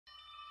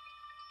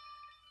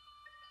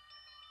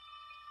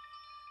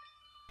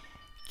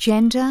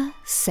Gender,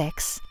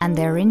 sex, and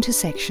their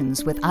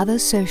intersections with other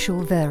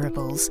social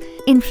variables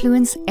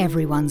influence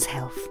everyone's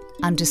health.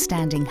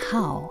 Understanding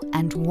how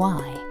and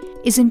why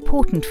is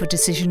important for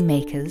decision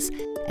makers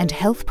and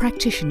health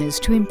practitioners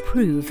to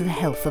improve the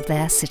health of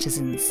their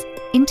citizens.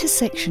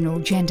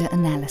 Intersectional gender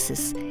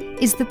analysis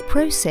is the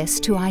process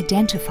to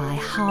identify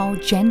how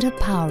gender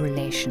power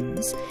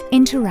relations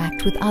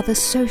interact with other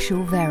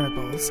social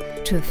variables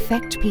to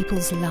affect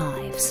people's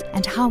lives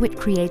and how it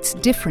creates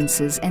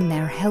differences in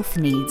their health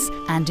needs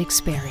and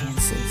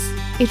experiences.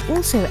 It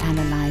also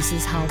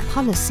analyzes how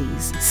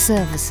policies,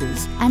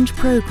 services, and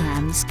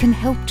programs can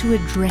help to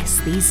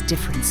address these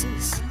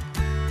differences.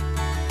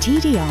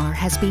 TDR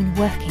has been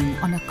working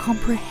on a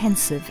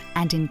comprehensive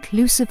and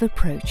inclusive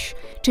approach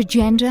to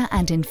gender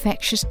and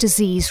infectious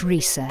disease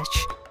research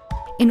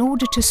in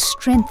order to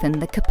strengthen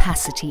the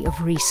capacity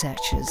of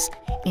researchers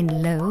in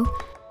low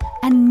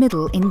and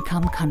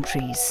middle-income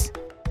countries.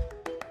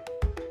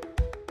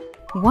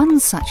 One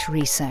such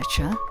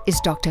researcher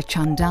is Dr.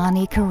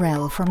 Chandani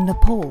Karel from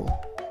Nepal.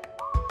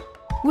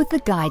 With the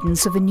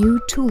guidance of a new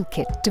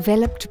toolkit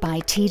developed by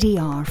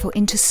TDR for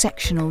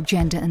intersectional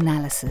gender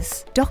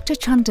analysis, Dr.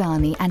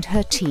 Chandani and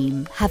her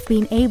team have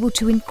been able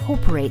to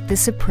incorporate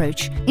this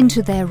approach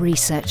into their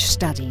research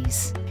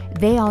studies.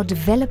 They are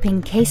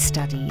developing case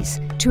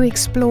studies to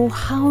explore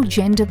how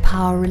gender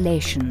power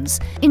relations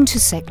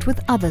intersect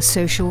with other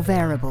social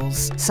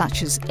variables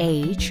such as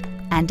age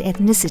and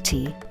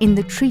ethnicity in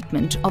the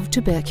treatment of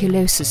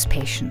tuberculosis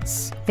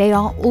patients. They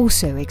are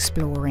also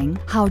exploring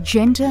how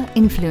gender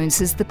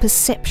influences the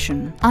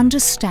perception,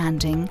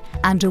 understanding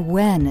and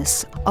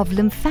awareness of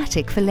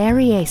lymphatic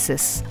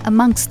filariasis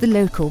amongst the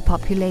local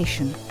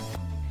population.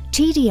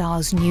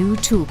 TDR's new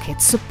toolkit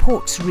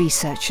supports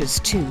researchers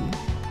to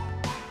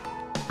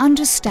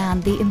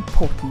understand the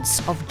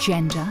importance of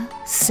gender,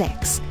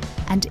 sex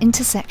and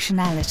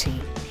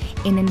intersectionality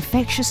in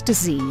infectious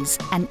disease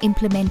and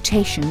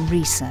implementation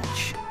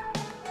research.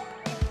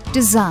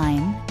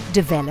 Design,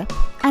 develop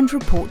and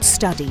report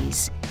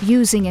studies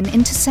using an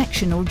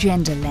intersectional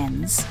gender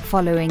lens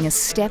following a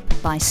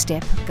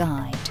step-by-step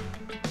guide.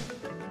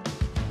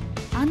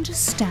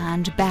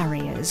 Understand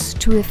barriers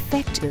to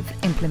effective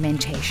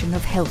implementation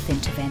of health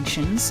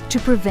interventions to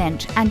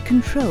prevent and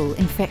control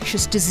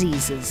infectious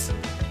diseases,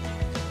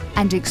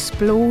 and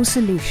explore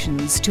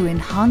solutions to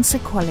enhance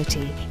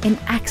equality in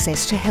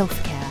access to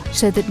healthcare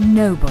so that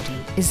nobody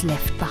is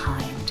left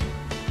behind.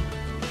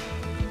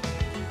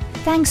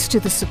 Thanks to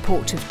the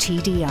support of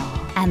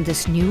TDR and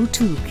this new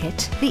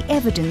toolkit, the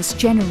evidence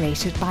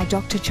generated by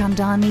Dr.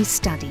 Chandani's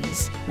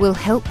studies will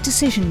help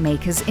decision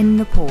makers in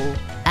Nepal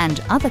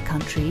and other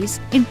countries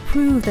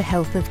improve the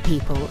health of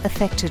people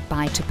affected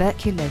by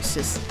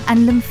tuberculosis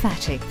and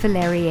lymphatic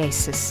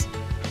filariasis.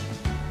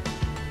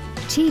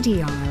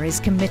 TDR is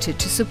committed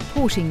to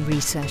supporting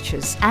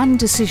researchers and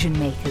decision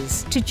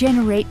makers to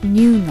generate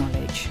new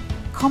knowledge,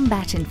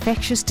 combat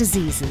infectious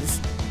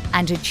diseases,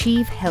 and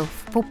achieve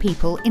health for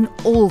people in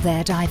all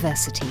their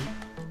diversity.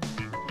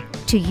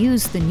 To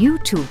use the new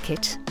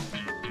toolkit,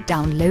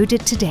 download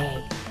it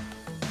today.